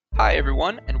Hi,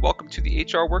 everyone, and welcome to the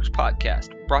HR Works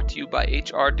podcast, brought to you by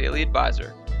HR Daily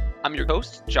Advisor. I'm your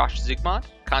host, Josh Zigmond,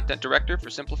 Content Director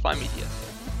for Simplify Media.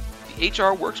 The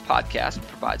HR Works podcast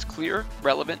provides clear,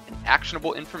 relevant, and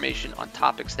actionable information on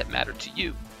topics that matter to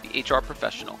you, the HR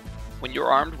professional. When you're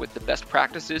armed with the best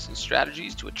practices and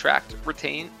strategies to attract,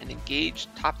 retain, and engage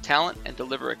top talent and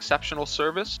deliver exceptional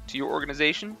service to your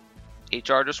organization,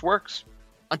 HR just works.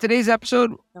 On today's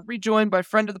episode, we're rejoined by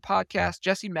friend of the podcast,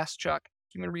 Jesse Meschuk,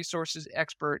 human resources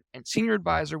expert and senior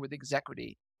advisor with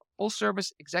Exequity, a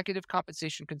full-service executive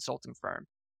compensation consulting firm.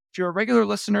 If you're a regular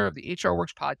listener of the HR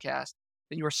Works podcast,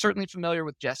 then you are certainly familiar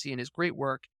with Jesse and his great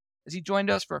work, as he joined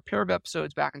us for a pair of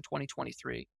episodes back in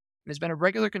 2023 and has been a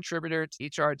regular contributor to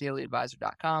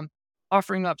HRDailyAdvisor.com,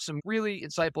 offering up some really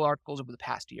insightful articles over the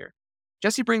past year.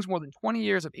 Jesse brings more than 20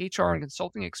 years of HR and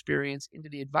consulting experience into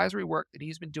the advisory work that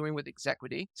he's been doing with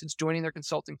Exequity since joining their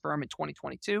consulting firm in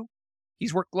 2022.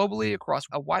 He's worked globally across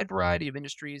a wide variety of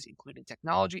industries, including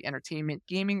technology, entertainment,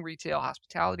 gaming, retail,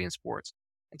 hospitality, and sports.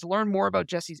 And to learn more about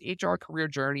Jesse's HR career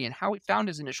journey and how he found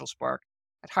his initial spark,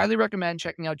 I'd highly recommend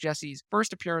checking out Jesse's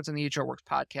first appearance on the HR Works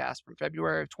podcast from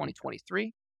February of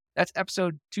 2023. That's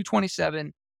episode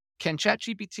 227, Can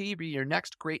ChatGPT Be Your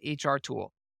Next Great HR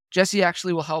Tool? Jesse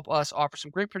actually will help us offer some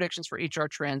great predictions for HR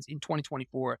trends in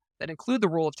 2024 that include the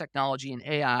role of technology and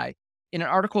AI in an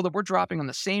article that we're dropping on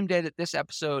the same day that this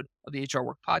episode of the HR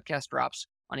Work podcast drops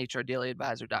on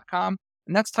HRDailyAdvisor.com.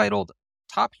 And that's titled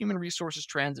Top Human Resources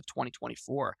Trends of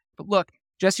 2024. But look,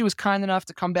 Jesse was kind enough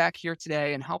to come back here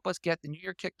today and help us get the new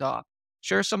year kicked off,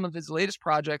 share some of his latest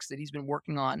projects that he's been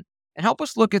working on, and help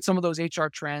us look at some of those HR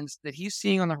trends that he's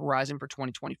seeing on the horizon for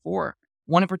 2024.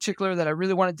 One in particular that I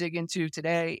really want to dig into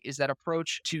today is that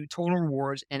approach to total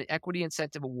rewards and equity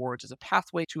incentive awards as a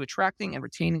pathway to attracting and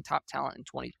retaining top talent in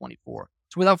 2024.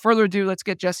 So without further ado, let's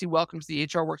get Jesse welcome to the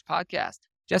HR Works podcast.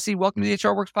 Jesse, welcome to the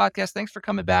HR Works podcast. Thanks for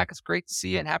coming back. It's great to see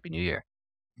you and Happy New Year.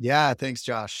 Yeah, thanks,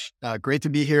 Josh. Great to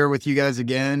be here with you guys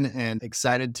again and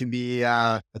excited to be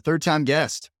a third-time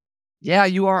guest. Yeah,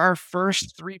 you are our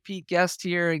first three-peat guest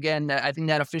here. Again, I think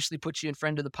that officially puts you in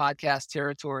friend of the podcast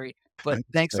territory. But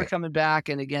thanks for coming back.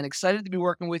 And again, excited to be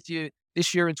working with you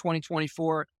this year in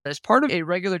 2024 as part of a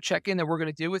regular check-in that we're going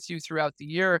to do with you throughout the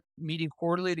year, meeting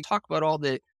quarterly to talk about all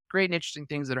the great and interesting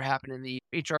things that are happening in the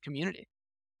HR community.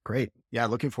 Great. Yeah,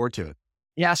 looking forward to it.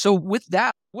 Yeah. So with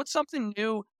that, what's something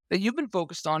new that you've been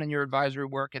focused on in your advisory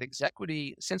work at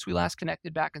Exequity since we last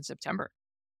connected back in September?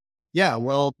 Yeah,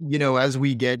 well, as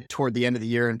we get toward the end of the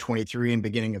year in 23 and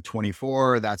beginning of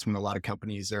 24, that's when a lot of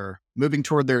companies are moving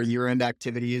toward their year-end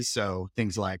activities. So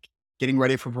things like getting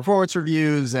ready for performance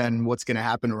reviews and what's going to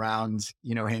happen around,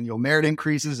 annual merit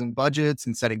increases and budgets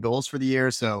and setting goals for the year.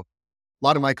 So a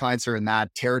lot of my clients are in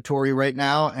that territory right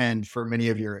now. And for many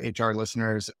of your HR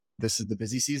listeners, this is the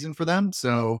busy season for them.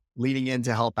 So leaning in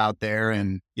to help out there.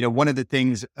 And, one of the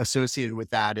things associated with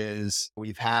that is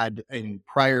we've had in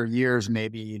prior years,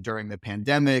 maybe during the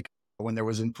pandemic, when there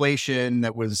was inflation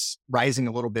that was rising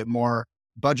a little bit more,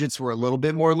 budgets were a little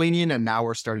bit more lenient. And now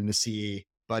we're starting to see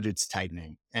budgets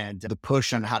tightening and the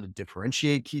push on how to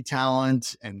differentiate key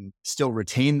talent and still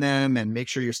retain them and make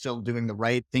sure you're still doing the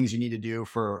right things you need to do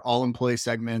for all employee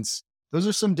segments. Those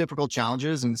are some difficult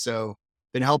challenges. And so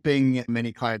been helping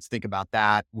many clients think about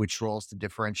that, which roles to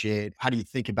differentiate. How do you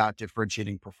think about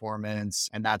differentiating performance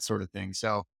and that sort of thing?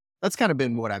 So that's kind of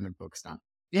been what I've been focused on.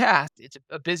 Yeah, it's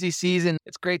a busy season.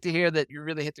 It's great to hear that you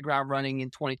really hit the ground running in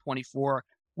 2024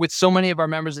 with so many of our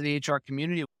members of the HR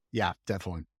community. Yeah,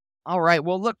 definitely. All right.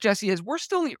 Well, look, Jesse, as we're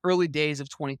still in the early days of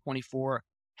 2024,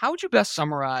 how would you best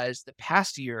summarize the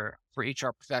past year for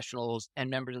HR professionals and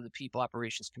members of the people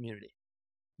operations community?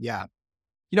 Yeah.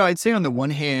 I'd say on the one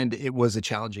hand, it was a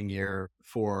challenging year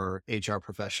for HR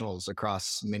professionals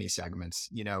across many segments,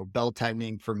 belt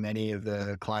tightening for many of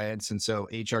the clients. And so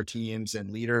HR teams and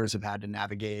leaders have had to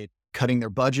navigate cutting their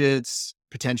budgets,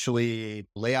 potentially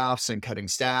layoffs and cutting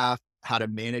staff, how to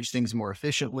manage things more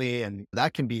efficiently. And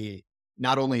that can be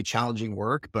not only challenging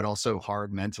work, but also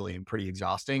hard mentally and pretty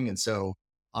exhausting. And so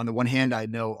on the one hand, I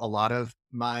know a lot of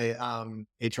my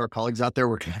HR colleagues out there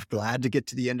were kind of glad to get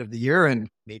to the end of the year and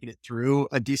making it through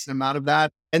a decent amount of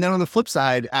that. And then on the flip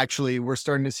side, actually, we're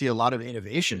starting to see a lot of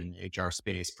innovation in the HR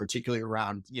space, particularly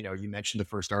around, you mentioned the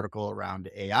first article around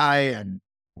AI and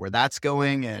where that's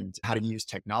going and how to use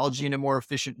technology in a more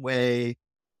efficient way.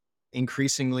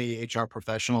 Increasingly, HR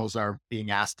professionals are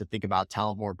being asked to think about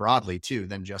talent more broadly too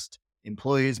than just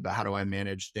employees, but how do I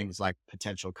manage things like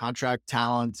potential contract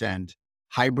talent and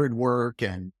hybrid work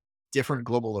and different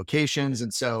global locations.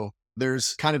 And so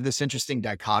there's kind of this interesting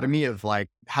dichotomy of like,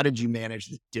 how did you manage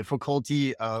the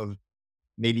difficulty of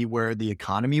maybe where the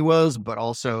economy was, but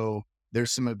also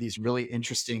there's some of these really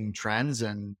interesting trends,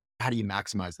 and how do you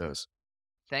maximize those?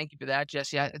 Thank you for that,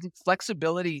 Jesse. I think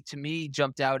flexibility to me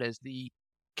jumped out as the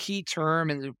key term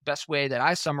and the best way that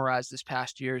I summarized this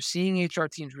past year. Seeing HR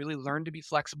teams really learn to be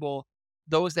flexible.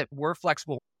 Those that were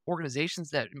flexible,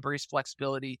 organizations that embraced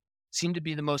flexibility seemed to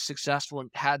be the most successful and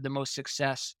had the most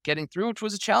success getting through, which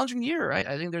was a challenging year, right?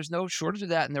 I think there's no shortage of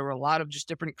that. And there were a lot of just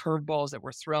different curveballs that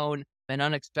were thrown and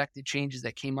unexpected changes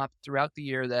that came up throughout the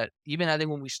year that even I think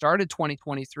when we started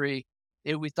 2023,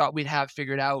 we thought we'd have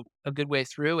figured out a good way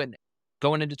through. And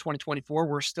going into 2024,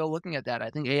 we're still looking at that. I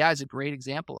think AI is a great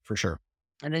example. For sure.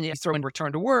 And then you throw in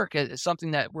return to work as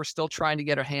something that we're still trying to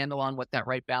get a handle on what that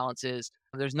right balance is.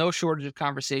 There's no shortage of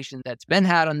conversation that's been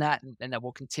had on that and that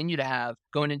we'll continue to have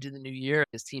going into the new year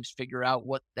as teams figure out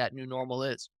what that new normal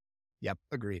is. Yep.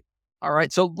 Agree. All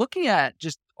right. So looking at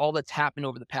just all that's happened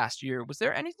over the past year, was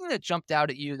there anything that jumped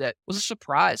out at you that was a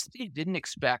surprise that you didn't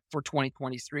expect for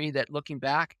 2023 that looking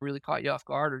back really caught you off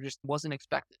guard or just wasn't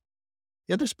expected?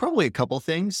 Yeah, there's probably a couple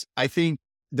things. I think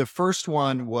the first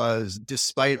one was,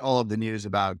 despite all of the news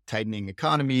about tightening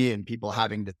economy and people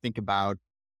having to think about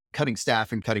cutting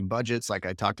staff and cutting budgets, like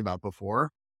I talked about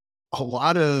before, a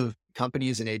lot of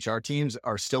companies and HR teams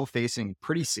are still facing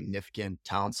pretty significant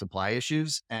talent supply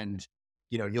issues. And,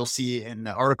 you'll see in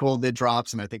the article that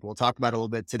drops, and I think we'll talk about it a little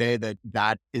bit today,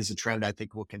 that is a trend I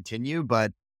think will continue.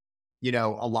 But,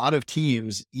 a lot of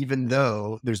teams, even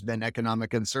though there's been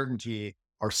economic uncertainty,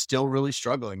 are still really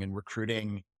struggling in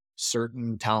recruiting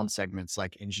certain talent segments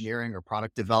like engineering or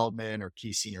product development or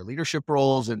key senior leadership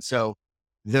roles. And so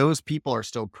those people are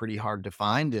still pretty hard to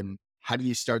find. And how do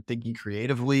you start thinking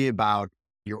creatively about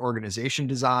your organization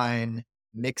design,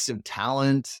 mix of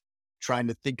talent, trying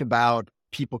to think about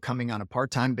people coming on a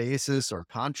part-time basis or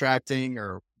contracting,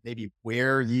 or maybe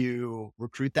where you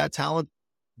recruit that talent?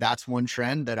 That's one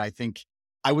trend that I think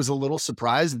I was a little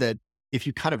surprised that if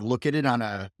you kind of look at it on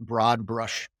a broad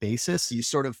brush basis, you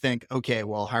sort of think, okay,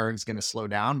 well, hiring's going to slow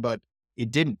down, but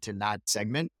it didn't in that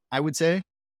segment, I would say.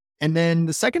 And then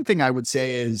the second thing I would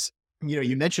say is,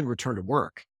 you mentioned return to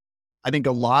work. I think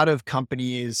a lot of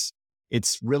companies,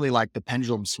 it's really like the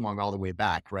pendulum swung all the way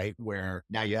back, right? Where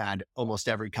now you had almost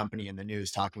every company in the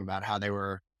news talking about how they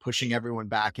were pushing everyone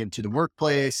back into the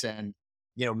workplace. And,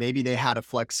 maybe they had a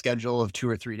flex schedule of 2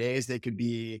 or 3 days they could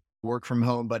be work from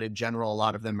home, but in general, a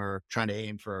lot of them are trying to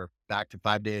aim for back to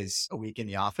 5 days a week in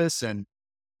the office. And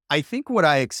I think what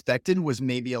I expected was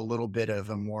maybe a little bit of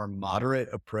a more moderate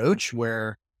approach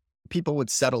where people would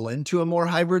settle into a more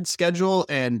hybrid schedule,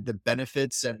 and the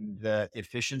benefits and the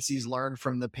efficiencies learned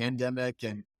from the pandemic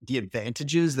and the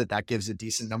advantages that gives a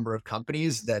decent number of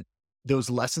companies, that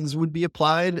those lessons would be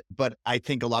applied. But I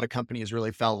think a lot of companies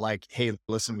really felt like, hey,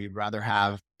 listen, we'd rather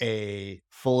have a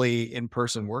fully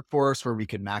in-person workforce where we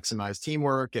can maximize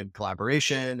teamwork and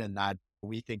collaboration, and that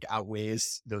we think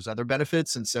outweighs those other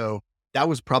benefits. And so that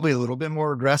was probably a little bit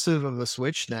more aggressive of a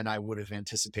switch than I would have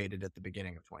anticipated at the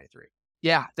beginning of 23.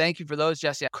 Yeah, thank you for those,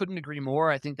 Jesse. I couldn't agree more.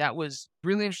 I think that was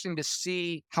really interesting to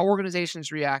see how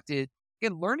organizations reacted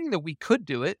and learning that we could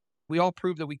do it. We all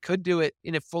proved that we could do it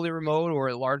in a fully remote or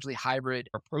a largely hybrid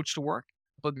approach to work.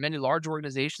 But many large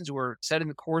organizations who are setting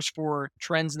the course for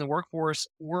trends in the workforce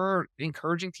were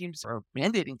encouraging teams or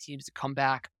mandating teams to come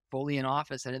back fully in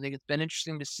office. And I think it's been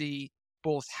interesting to see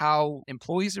both how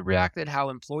employees have reacted, how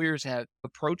employers have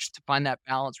approached to find that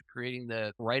balance of creating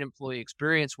the right employee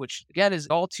experience, which again is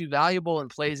all too valuable and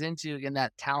plays into, again,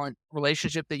 that talent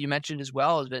relationship that you mentioned as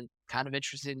well has been kind of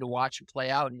interesting to watch and play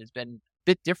out and has been a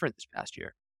bit different this past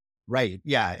year. Right.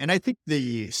 Yeah. And I think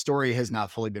the story has not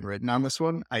fully been written on this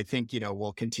one. I think,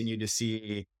 we'll continue to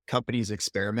see companies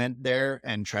experiment there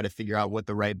and try to figure out what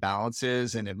the right balance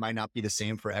is. And it might not be the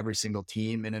same for every single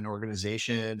team in an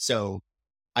organization. So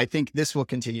I think this will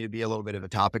continue to be a little bit of a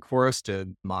topic for us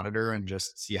to monitor and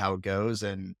just see how it goes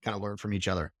and kind of learn from each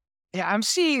other. Yeah, I'm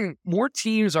seeing more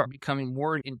teams are becoming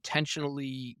more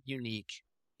intentionally unique.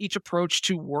 Each approach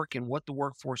to work and what the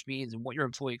workforce means and what your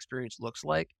employee experience looks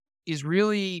like is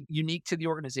really unique to the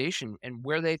organization and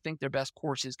where they think their best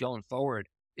course is going forward.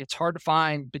 It's hard to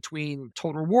find between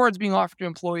total rewards being offered to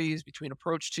employees, between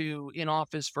approach to in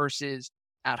office versus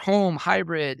at home,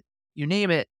 hybrid, you name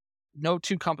it. No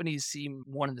two companies seem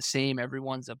one and the same.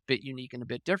 Everyone's a bit unique and a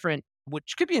bit different,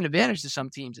 which could be an advantage to some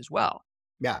teams as well.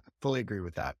 Yeah, fully agree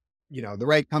with that. The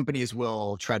right companies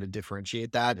will try to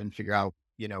differentiate that and figure out,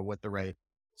 what the right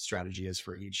strategy is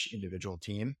for each individual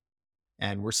team.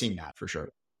 And we're seeing that for sure.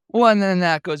 Well, and then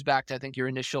that goes back to, I think, your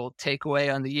initial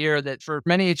takeaway on the year that for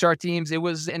many HR teams, it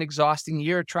was an exhausting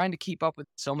year trying to keep up with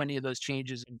so many of those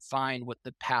changes and find what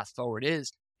the path forward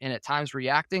is. And at times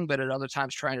reacting, but at other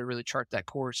times trying to really chart that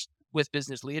course with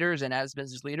business leaders and as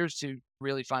business leaders to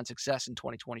really find success in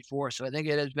 2024. So I think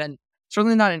it has been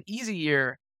certainly not an easy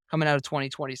year coming out of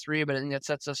 2023, but I think that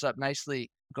sets us up nicely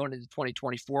going into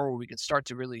 2024 where we can start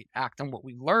to really act on what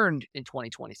we learned in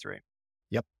 2023.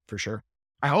 Yep, for sure.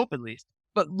 I hope at least.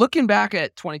 But looking back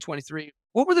at 2023,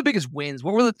 what were the biggest wins?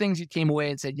 What were the things you came away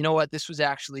and said, you know what, this was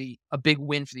actually a big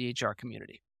win for the HR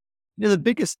community? The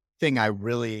biggest thing I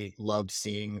really loved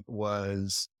seeing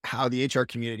was how the HR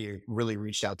community really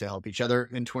reached out to help each other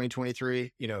in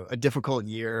 2023. A difficult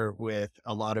year with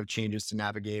a lot of changes to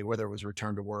navigate, whether it was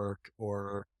return to work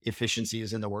or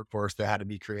efficiencies in the workforce that had to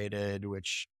be created,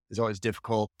 which is always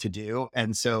difficult to do.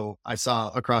 And so I saw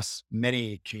across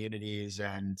many communities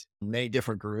and many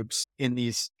different groups in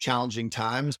these challenging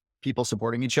times, people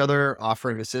supporting each other,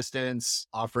 offering assistance,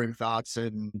 offering thoughts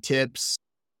and tips,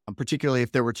 particularly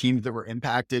if there were teams that were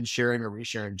impacted, sharing or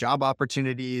resharing job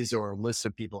opportunities or lists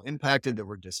of people impacted that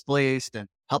were displaced and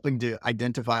helping to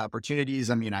identify opportunities.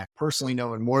 I mean, I personally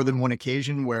know in more than one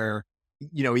occasion where,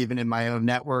 even in my own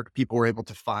network, people were able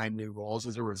to find new roles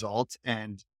as a result.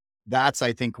 And that's,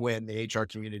 I think, when the HR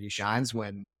community shines,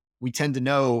 when we tend to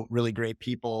know really great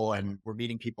people and we're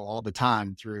meeting people all the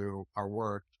time through our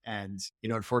work. And,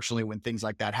 unfortunately, when things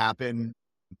like that happen,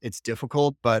 it's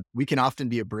difficult, but we can often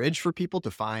be a bridge for people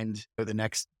to find the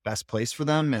next best place for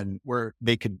them and where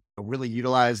they could really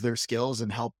utilize their skills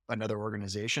and help another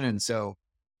organization. And so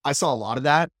I saw a lot of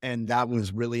that, and that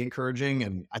was really encouraging.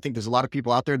 And I think there's a lot of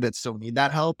people out there that still need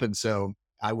that help. And so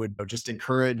I would just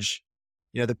encourage,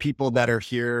 the people that are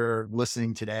here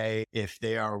listening today, if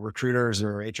they are recruiters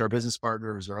or HR business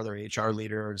partners or other HR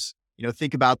leaders,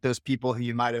 think about those people who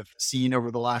you might have seen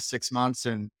over the last 6 months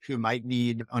and who might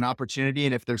need an opportunity.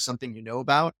 And if there's something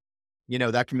about,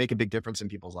 that can make a big difference in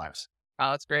people's lives. Oh,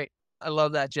 that's great. I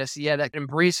love that, Jesse. Yeah, that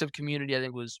embrace of community, I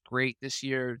think, was great this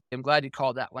year. I'm glad you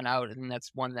called that one out. And that's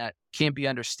one that can't be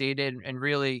understated and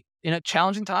really in a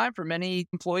challenging time for many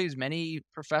employees, many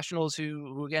professionals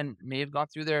who again, may have gone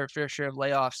through their fair share of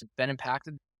layoffs and been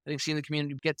impacted. I think seeing the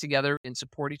community get together and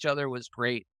support each other was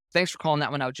great. Thanks for calling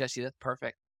that one out, Jesse. That's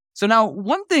perfect. So now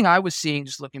one thing I was seeing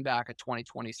just looking back at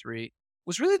 2023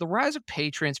 was really the rise of pay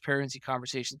transparency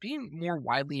conversations being more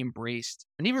widely embraced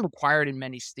and even required in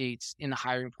many states in the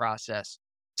hiring process.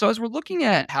 So as we're looking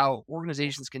at how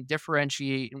organizations can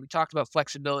differentiate, and we talked about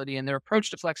flexibility, and their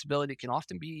approach to flexibility can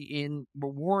often be in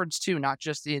rewards too, not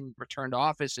just in return to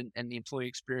office and the employee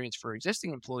experience for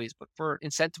existing employees, but for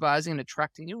incentivizing and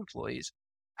attracting new employees.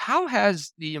 How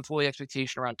has the employee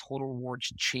expectation around total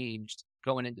rewards changed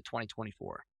going into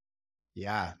 2024?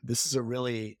 Yeah, this is a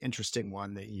really interesting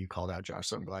one that you called out, Josh.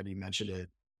 So I'm glad you mentioned it.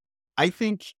 I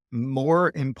think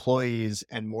more employees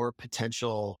and more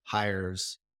potential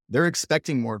hires, they're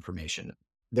expecting more information.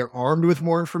 They're armed with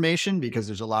more information because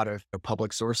there's a lot of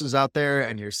public sources out there,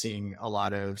 and you're seeing a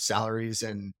lot of salaries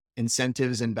and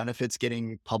incentives and benefits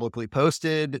getting publicly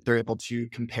posted. They're able to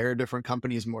compare different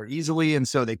companies more easily. And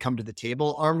so they come to the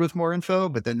table armed with more info,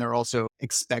 but then they're also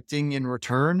expecting in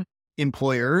return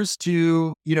employers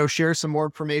to, share some more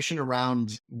information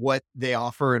around what they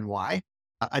offer and why.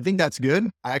 I think that's good.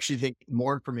 I actually think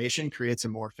more information creates a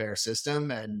more fair system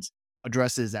and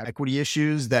addresses equity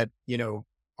issues that,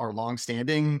 are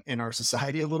longstanding in our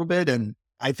society a little bit. And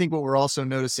I think what we're also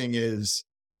noticing is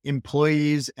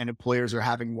employees and employers are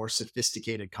having more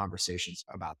sophisticated conversations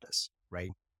about this,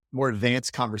 right? More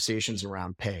advanced conversations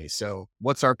around pay. So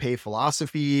what's our pay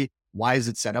philosophy? Why is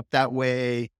it set up that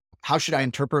way? How should I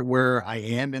interpret where I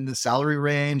am in the salary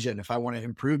range? And if I want to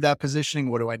improve that positioning,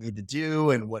 what do I need to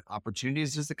do? And what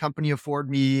opportunities does the company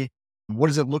afford me? What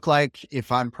does it look like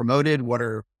if I'm promoted? What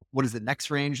does the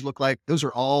next range look like? Those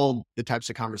are all the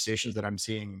types of conversations that I'm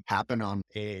seeing happen on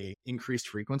a increased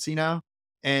frequency now.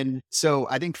 And so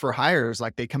I think for hires,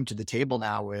 like they come to the table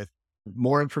now with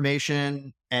more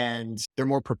information and they're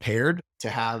more prepared to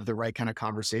have the right kind of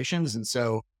conversations. And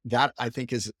so that I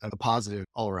think is a positive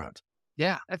all around.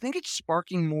 Yeah, I think it's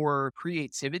sparking more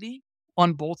creativity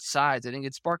on both sides. I think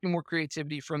it's sparking more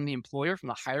creativity from the employer, from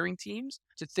the hiring teams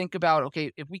to think about, okay,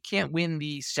 if we can't win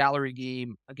the salary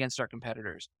game against our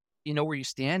competitors, you know where you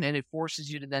stand. And it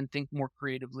forces you to then think more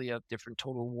creatively of different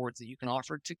total rewards that you can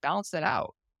offer to balance that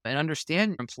out and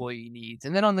understand employee needs.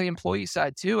 And then on the employee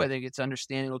side too, I think it's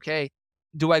understanding, okay,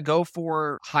 do I go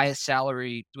for highest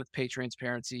salary with pay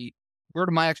transparency? Where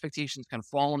do my expectations kind of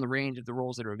fall in the range of the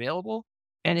roles that are available?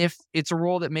 And if it's a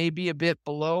role that may be a bit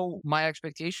below my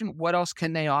expectation, what else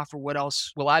can they offer? What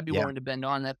else will I be Yeah, willing to bend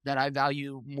on that I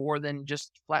value more than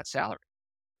just flat salary?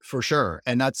 for sure.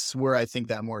 And that's where I think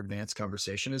that more advanced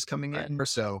conversation is coming Right. in.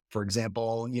 So, for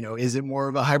example, is it more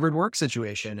of a hybrid work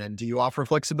situation? And do you offer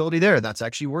flexibility there? That's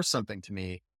actually worth something to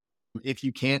me. If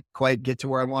you can't quite get to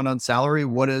where I want on salary,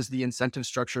 what does the incentive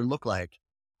structure look like?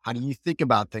 How do you think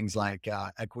about things like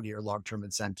equity or long-term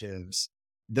incentives?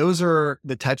 Those are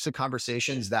the types of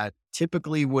conversations that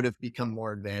typically would have become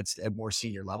more advanced at more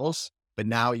senior levels. But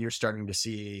now you're starting to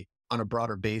see on a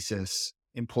broader basis,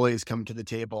 employees come to the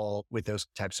table with those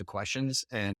types of questions.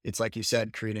 And it's like you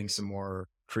said, creating some more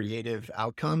creative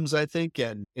outcomes, I think.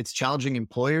 And it's challenging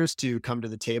employers to come to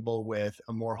the table with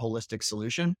a more holistic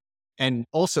solution. And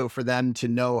also for them to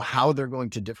know how they're going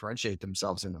to differentiate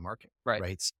themselves in the market, Right.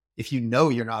 right? If you know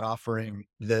you're not offering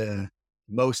the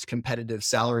most competitive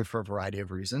salary for a variety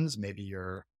of reasons, maybe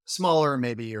you're smaller,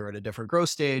 maybe you're at a different growth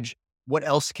stage, what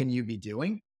else can you be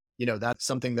doing? That's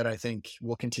something that I think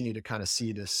we'll continue to kind of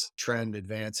see this trend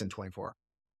advance in 24.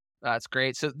 That's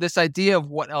great. So this idea of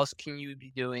what else can you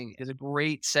be doing is a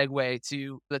great segue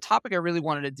to the topic I really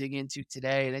wanted to dig into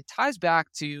today. And it ties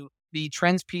back to the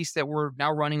trends piece that we're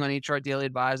now running on HR Daily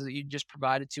Advisor that you just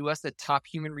provided to us, the top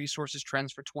human resources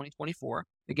trends for 2024.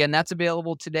 Again, that's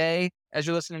available today as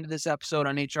you're listening to this episode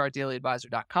on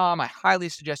hrdailyadvisor.com. I highly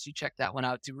suggest you check that one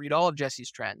out to read all of Jesse's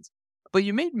trends. But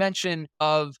you made mention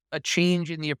of a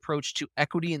change in the approach to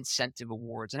equity incentive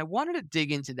awards. And I wanted to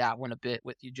dig into that one a bit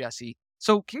with you, Jesse.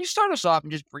 So can you start us off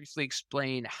and just briefly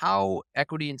explain how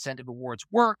equity incentive awards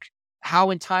work, how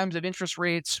in times of interest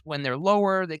rates, when they're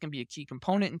lower, they can be a key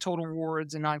component in total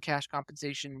rewards and non-cash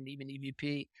compensation and even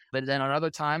EVP. But then on other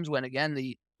times when, again,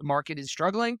 the market is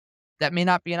struggling, that may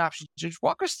not be an option. Just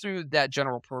walk us through that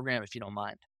general program, if you don't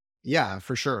mind. Yeah,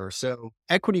 for sure. So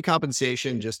equity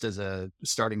compensation, just as a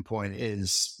starting point,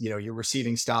 is, you're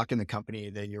receiving stock in the company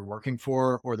that you're working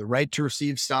for, or the right to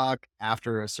receive stock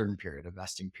after a certain period, a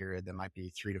vesting period that might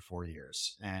be 3 to 4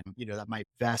 years. And, that might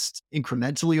vest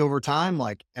incrementally over time,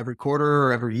 like every quarter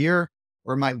or every year,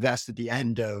 or it might vest at the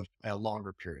end of a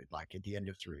longer period, like at the end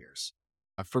of 3 years.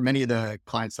 For many of the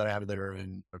clients that I have that are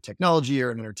in technology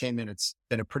or in entertainment, it's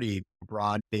been a pretty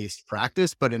broad based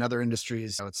practice, but in other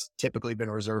industries, it's typically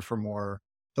been reserved for more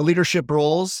the leadership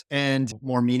roles and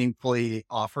more meaningfully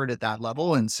offered at that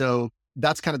level. And so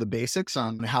that's kind of the basics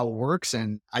on how it works.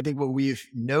 And I think what we've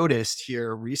noticed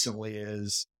here recently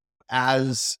is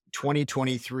as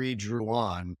 2023 drew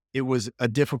on, it was a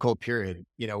difficult period,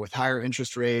 with higher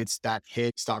interest rates that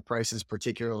hit stock prices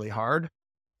particularly hard.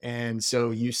 And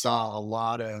so you saw a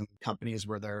lot of companies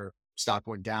where their stock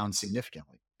went down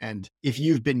significantly. And if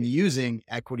you've been using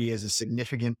equity as a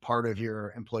significant part of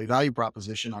your employee value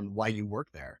proposition on why you work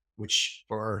there, which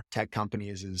for tech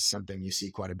companies is something you see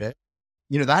quite a bit,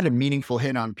 that had a meaningful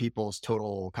hit on people's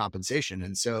total compensation.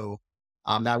 And so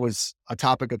that was a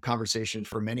topic of conversation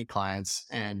for many clients.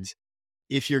 And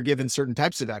if you're given certain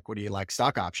types of equity, like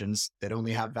stock options that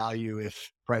only have value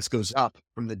if price goes up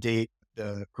from the date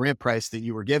the grant price that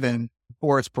you were given,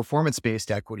 or it's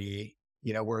performance-based equity,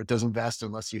 where it doesn't vest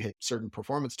unless you hit certain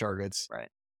performance targets, Right.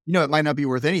 it might not be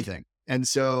worth anything. And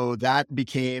so that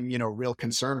became, real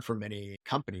concern for many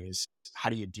companies. How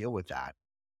do you deal with that?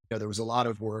 There was a lot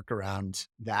of work around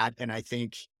that. And I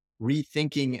think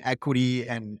rethinking equity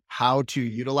and how to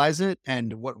utilize it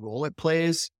and what role it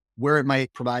plays, where it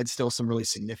might provide still some really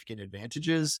significant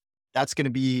advantages, that's going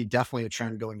to be definitely a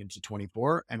trend going into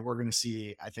 24. And we're going to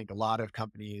see, I think, a lot of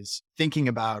companies thinking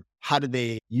about how do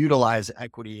they utilize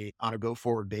equity on a go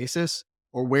forward basis,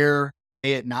 or where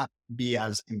may it not be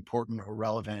as important or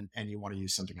relevant and you want to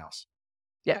use something else.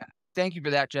 Yeah. Thank you for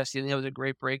that, Jesse. I think that was a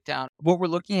great breakdown. What we're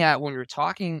looking at when we're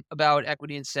talking about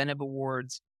equity incentive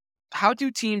awards, how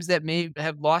do teams that may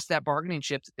have lost that bargaining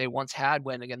chip that they once had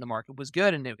when, again, the market was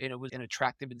good and it was an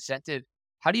attractive incentive,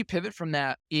 how do you pivot from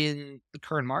that in the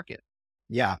current market?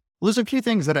 Yeah. Well, there's a few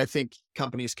things that I think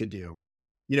companies could do.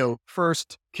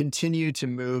 First, continue to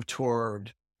move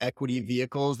toward equity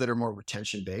vehicles that are more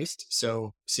retention based.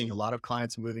 So seeing a lot of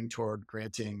clients moving toward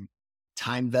granting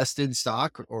time vested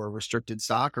stock or restricted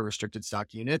stock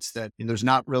units that there's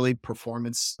not really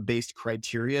performance based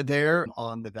criteria there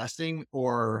on the vesting,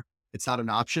 or it's not an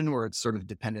option where it's sort of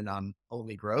dependent on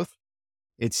only growth.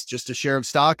 It's just a share of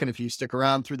stock. And if you stick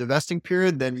around through the vesting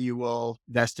period, then you will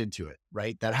vest into it,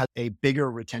 right? That has a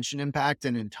bigger retention impact.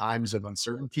 And in times of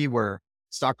uncertainty where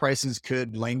stock prices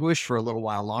could languish for a little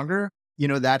while longer,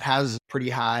 that has pretty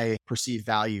high perceived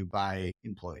value by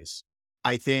employees.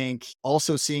 I think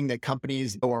also seeing that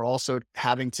companies are also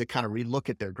having to kind of relook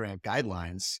at their grant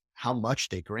guidelines, how much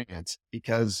they grant,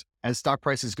 because as stock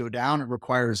prices go down, it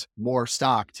requires more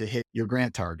stock to hit your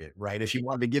grant target, right? If you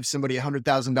wanted to give somebody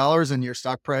 $100,000 and your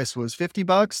stock price was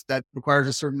 $50, that requires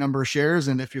a certain number of shares.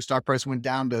 And if your stock price went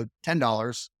down to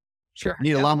 $10, Sure. you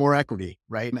need a lot more equity,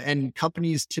 right? And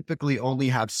companies typically only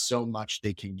have so much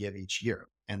they can give each year.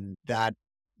 And that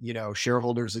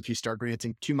shareholders, if you start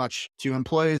granting too much to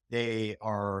employees, they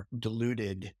are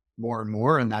diluted more and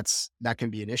more. And that can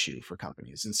be an issue for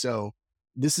companies. And so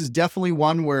this is definitely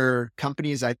one where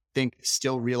companies, I think,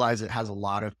 still realize it has a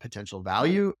lot of potential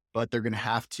value, but they're going to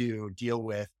have to deal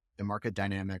with the market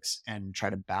dynamics and try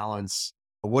to balance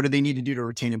what do they need to do to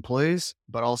retain employees,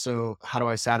 but also how do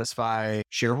I satisfy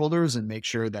shareholders and make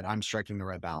sure that I'm striking the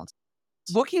right balance.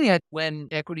 Looking at when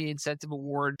equity incentive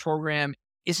award program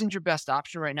isn't your best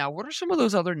option right now, what are some of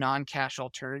those other non-cash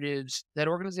alternatives that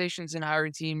organizations and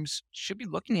hiring teams should be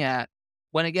looking at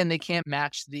when, again, they can't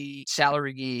match the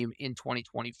salary game in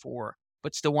 2024,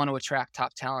 but still want to attract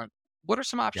top talent? What are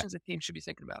some options that teams should be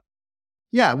thinking about?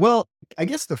 Yeah, well, I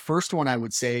guess the first one I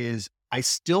would say is I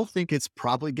still think it's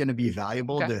probably going to be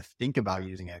valuable to think about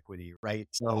using equity, right?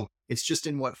 So it's just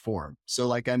in what form. So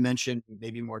like I mentioned,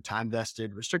 maybe more time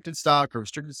vested restricted stock or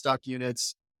restricted stock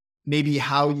units, maybe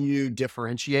how you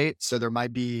differentiate. So there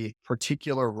might be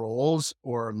particular roles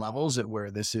or levels at where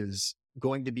this is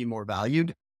going to be more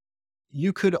valued.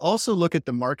 You could also look at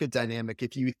the market dynamic.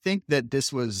 If you think that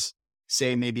this was,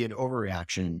 say, maybe an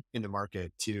overreaction in the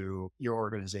market to your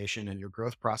organization and your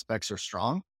growth prospects are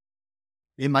strong,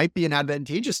 it might be an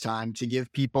advantageous time to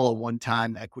give people a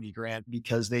one-time equity grant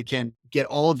because they can get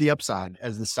all of the upside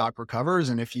as the stock recovers.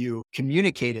 And if you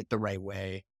communicate it the right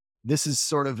way, this is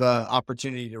sort of an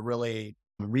opportunity to really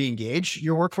re-engage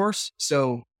your workforce.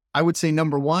 So I would say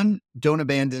number one, don't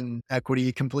abandon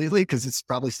equity completely because it's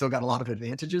probably still got a lot of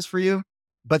advantages for you,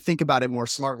 but think about it more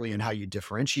smartly in how you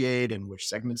differentiate and which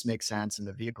segments make sense and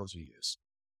the vehicles you use.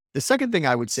 The second thing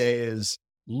I would say is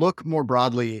look more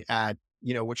broadly at,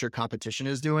 what your competition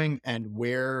is doing and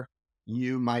where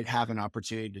you might have an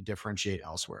opportunity to differentiate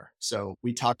elsewhere. So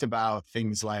we talked about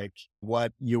things like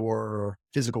what your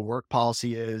physical work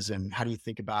policy is and how do you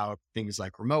think about things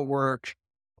like remote work,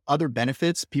 other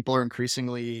benefits people are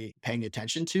increasingly paying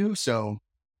attention to. So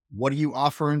what do you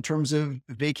offer in terms of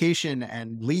vacation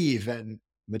and leave and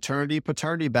maternity,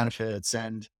 paternity benefits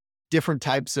and different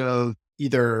types of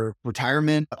either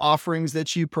retirement offerings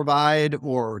that you provide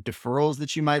or deferrals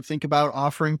that you might think about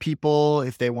offering people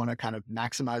if they want to kind of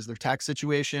maximize their tax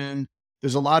situation.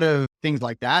 There's a lot of things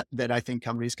like that I think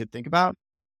companies could think about.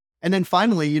 And then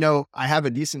finally, I have a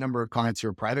decent number of clients who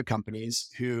are private companies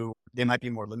who they might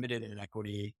be more limited in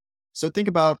equity. So think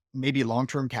about maybe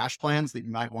long-term cash plans that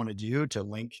you might want to do to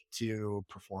link to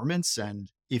performance. And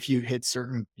if you hit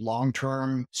certain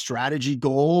long-term strategy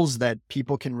goals that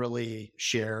people can really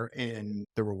share in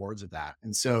the rewards of that.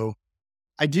 And so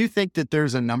I do think that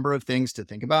there's a number of things to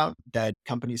think about that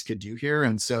companies could do here.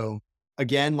 And so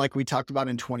again, like we talked about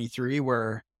in 23,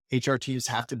 where HR teams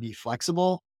have to be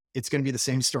flexible, it's going to be the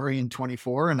same story in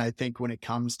 24. And I think when it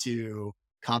comes to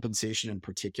compensation in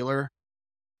particular,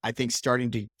 I think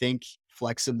starting to think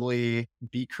flexibly,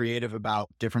 be creative about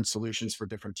different solutions for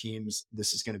different teams,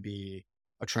 this is going to be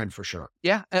a trend for sure.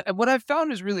 Yeah. And what I've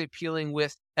found is really appealing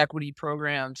with equity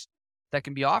programs that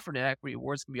can be offered and equity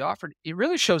awards can be offered. It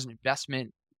really shows an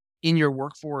investment in your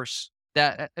workforce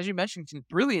that, as you mentioned, can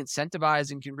really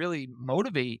incentivize and can really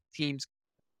motivate teams.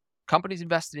 Companies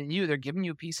invested in you. They're giving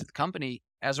you a piece of the company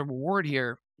as a reward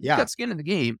here. Yeah. You've got skin in the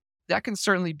game. That can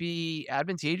certainly be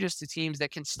advantageous to teams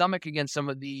that can stomach against some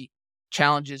of the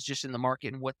challenges just in the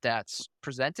market and what that's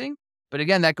presenting. But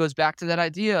again, that goes back to that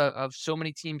idea of so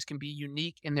many teams can be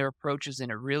unique in their approaches and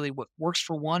it really what works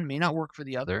for one may not work for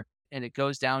the other. And it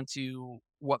goes down to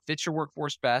what fits your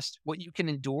workforce best, what you can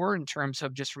endure in terms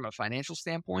of just from a financial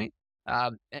standpoint,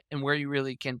 and where you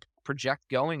really can project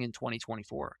going in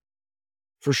 2024.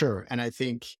 For sure. And I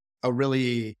think a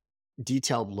really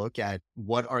detailed look at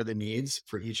what are the needs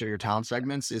for each of your talent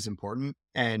segments is important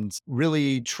and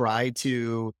really try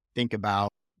to think about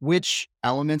which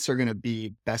elements are going to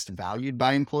be best valued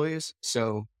by employees.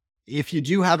 So if you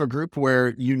do have a group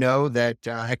where you know that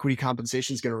equity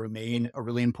compensation is going to remain a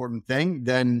really important thing,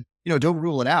 then, don't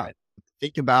rule it out.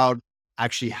 Think about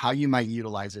actually how you might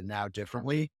utilize it now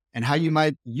differently and how you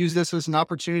might use this as an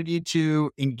opportunity to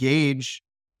engage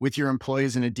with your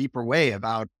employees in a deeper way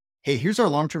about, hey, here's our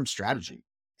long-term strategy.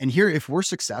 And here, if we're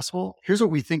successful, here's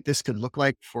what we think this could look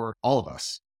like for all of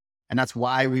us. And that's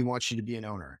why we want you to be an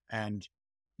owner. And,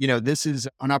 this is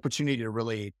an opportunity to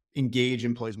really engage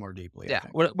employees more deeply. Yeah.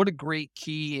 What a great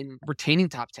key in retaining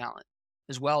top talent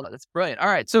as well. That's brilliant. All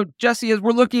right. So Jesse, as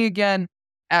we're looking again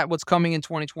at what's coming in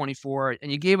 2024,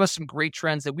 and you gave us some great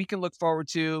trends that we can look forward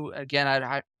to. Again,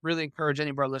 I really encourage any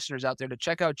of our listeners out there to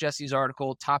check out Jesse's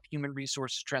article, Top Human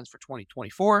Resources Trends for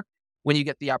 2024, when you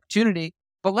get the opportunity.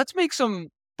 But let's make some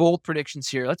bold predictions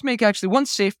here. Let's make actually one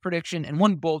safe prediction and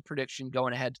one bold prediction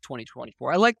going ahead to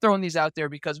 2024. I like throwing these out there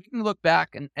because we can look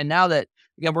back and now that,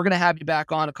 again, we're going to have you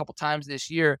back on a couple times this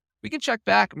year, we can check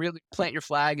back and really plant your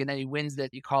flag in any wins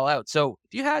that you call out. So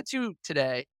if you had to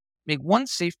today make one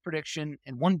safe prediction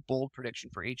and one bold prediction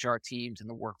for HR teams and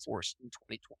the workforce in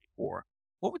 2024,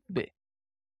 what would it be?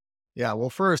 Yeah. Well,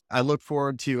 first, I look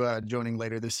forward to joining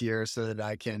later this year so that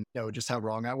I can know just how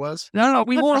wrong I was. No,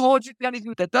 we won't hold you to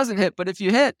anything that doesn't hit, but if you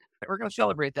hit, we're going to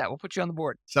celebrate that. We'll put you on the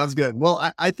board. Sounds good.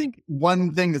 Well, I think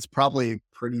one thing that's probably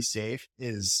pretty safe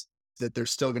is that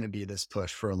there's still going to be this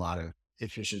push for a lot of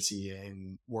efficiency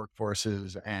in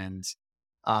workforces and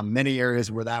many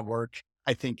areas where that work,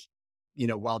 I think,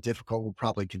 while difficult, will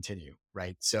probably continue,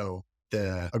 right? So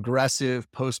the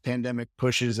aggressive post-pandemic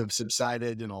pushes have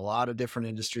subsided in a lot of different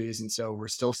industries. And so we're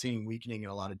still seeing weakening in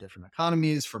a lot of different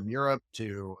economies from Europe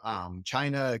to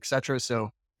China, et cetera. So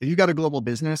if you've got a global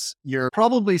business, you're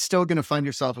probably still going to find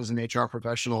yourself as an HR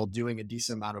professional doing a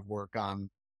decent amount of work on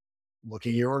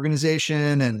looking at your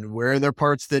organization and where there are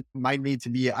parts that might need to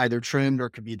be either trimmed or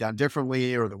could be done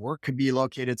differently, or the work could be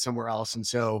located somewhere else. And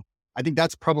so I think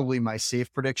that's probably my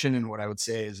safe prediction. And what I would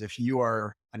say is if you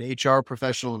are an HR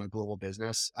professional in a global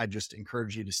business, I just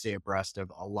encourage you to stay abreast of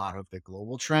a lot of the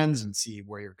global trends and see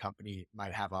where your company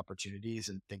might have opportunities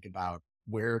and think about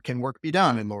where can work be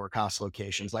done in lower cost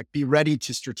locations. Like be ready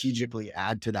to strategically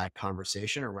add to that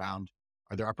conversation around,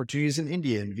 are there opportunities in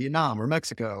India and Vietnam or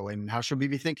Mexico? And how should we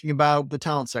be thinking about the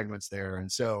talent segments there? And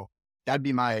so that'd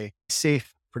be my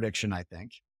safe prediction, I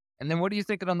think. And then what are you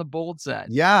thinking on the bold side?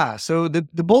 Yeah. So the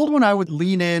bold one, I would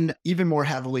lean in even more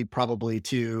heavily probably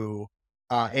to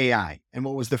AI. And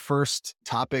what was the first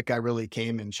topic I really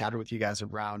came and chatted with you guys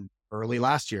around early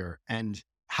last year, and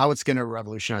how it's going to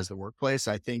revolutionize the workplace.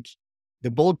 I think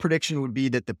the bold prediction would be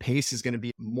that the pace is going to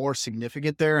be more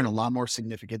significant there and a lot more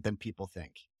significant than people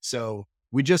think. So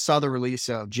we just saw the release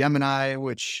of Gemini,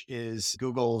 which is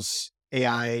Google's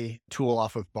AI tool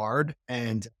off of Bard.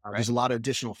 And there's a lot of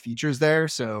additional features there.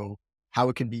 So how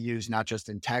it can be used, not just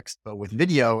in text, but with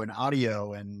video and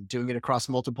audio and doing it across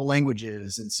multiple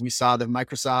languages. And so we saw that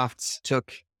Microsoft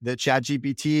took the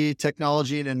ChatGPT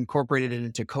technology and incorporated it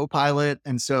into Copilot.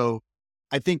 And so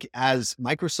I think as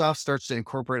Microsoft starts to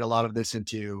incorporate a lot of this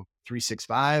into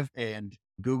 365 and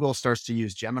Google starts to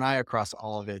use Gemini across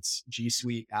all of its G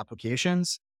Suite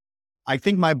applications, I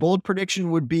think my bold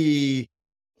prediction would be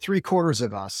 3/4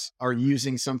 of us are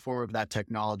using some form of that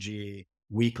technology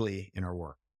weekly in our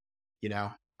work.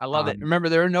 I love it. Remember,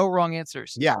 there are no wrong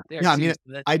answers. Yeah. I mean,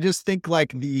 I just think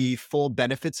like the full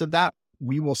benefits of that,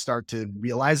 we will start to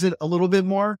realize it a little bit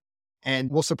more,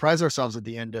 and we'll surprise ourselves at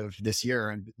the end of this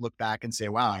year and look back and say,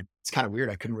 wow, it's kind of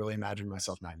weird. I couldn't really imagine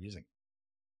myself not using it.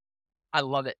 I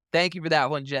love it. Thank you for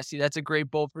that one, Jesse. That's a great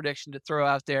bold prediction to throw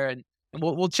out there. And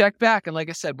we'll check back. And like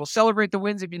I said, we'll celebrate the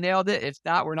wins if you nailed it. If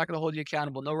not, we're not going to hold you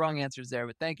accountable. No wrong answers there,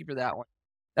 but thank you for that one.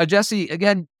 Now, Jesse,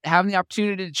 again, having the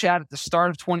opportunity to chat at the start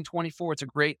of 2024, it's a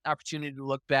great opportunity to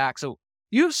look back. So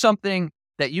you have something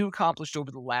that you accomplished over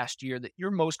the last year that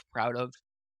you're most proud of?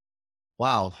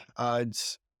 Wow.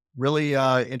 It's really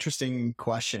interesting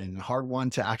question. Hard one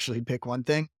to actually pick one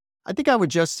thing. I think I would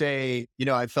just say,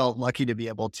 I felt lucky to be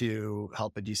able to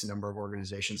help a decent number of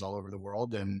organizations all over the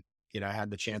world. And, I had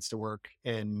the chance to work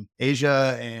in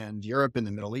Asia and Europe and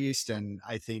the Middle East. And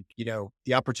I think,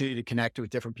 the opportunity to connect with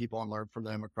different people and learn from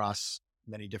them across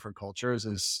many different cultures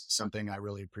is something I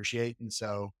really appreciate. And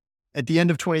so at the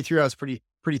end of 23, I was pretty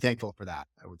thankful for that,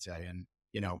 I would say. And,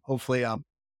 hopefully,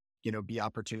 be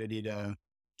opportunity to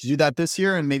do that this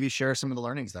year and maybe share some of the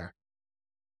learnings there.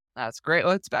 That's great.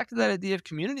 Well, it's back to that idea of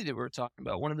community that we were talking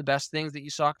about. One of the best things that you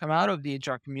saw come out of the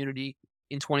HR community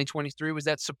in 2023 was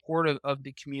that support of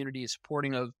the community,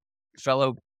 supporting of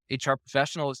fellow HR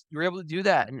professionals. You were able to do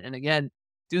that. And again,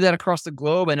 do that across the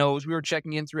globe. I know as we were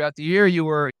checking in throughout the year, you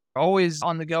were always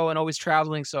on the go and always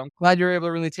traveling. So I'm glad you're able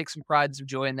to really take some pride and some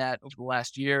joy in that over the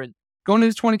last year. And going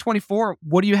into 2024,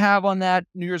 what do you have on that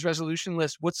New Year's resolution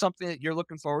list? What's something that you're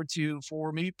looking forward to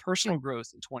for maybe personal growth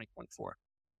in 2024?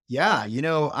 Yeah,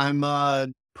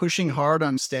 I'm pushing hard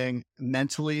on staying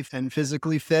mentally and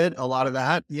physically fit. A lot of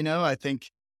that, I think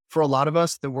for a lot of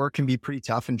us, the work can be pretty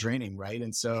tough and draining, right?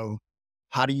 And so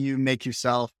how do you make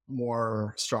yourself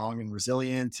more strong and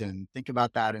resilient and think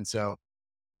about that? And so,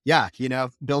 yeah,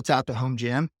 built out the home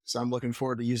gym. So I'm looking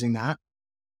forward to using that.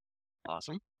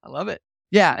 Awesome. I love it.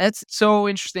 Yeah, it's so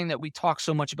interesting that we talk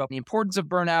so much about the importance of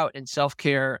burnout and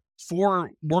self-care for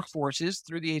workforces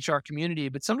through the HR community,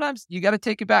 but sometimes you got to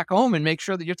take it back home and make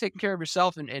sure that you're taking care of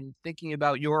yourself and thinking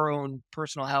about your own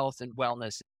personal health and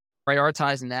wellness.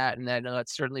 prioritizing that. And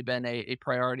that's certainly been a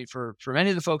priority for many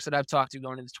of the folks that I've talked to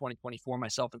going into 2024,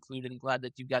 myself included. I'm glad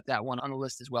that you got that one on the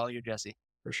list as well here, Jesse.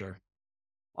 For sure.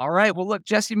 All right. Well, look,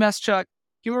 Jesse Meschuk,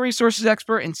 human resources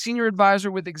expert and senior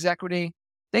advisor with Exequity.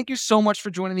 Thank you so much for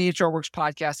joining the HR Works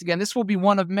podcast. Again, this will be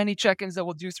one of many check-ins that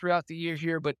we'll do throughout the year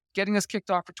here, but getting us kicked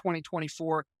off for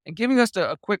 2024 and giving us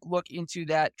a quick look into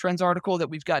that trends article that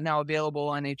we've got now available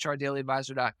on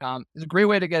hrdailyadvisor.com is a great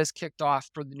way to get us kicked off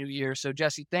for the new year. So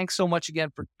Jesse, thanks so much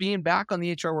again for being back on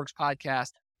the HR Works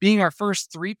podcast, being our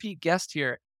first three-peat guest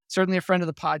here. Certainly a friend of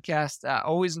the podcast.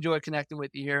 Always enjoy connecting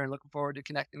with you here and looking forward to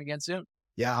connecting again soon.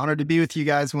 Yeah, honored to be with you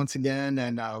guys once again,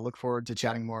 and look forward to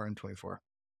chatting more in 24.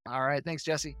 All right. Thanks,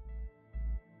 Jesse.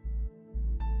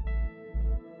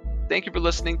 Thank you for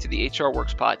listening to the HR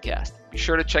Works podcast. Be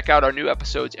sure to check out our new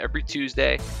episodes every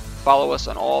Tuesday. Follow us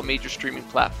on all major streaming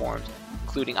platforms,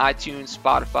 including iTunes,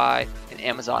 Spotify, and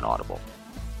Amazon Audible.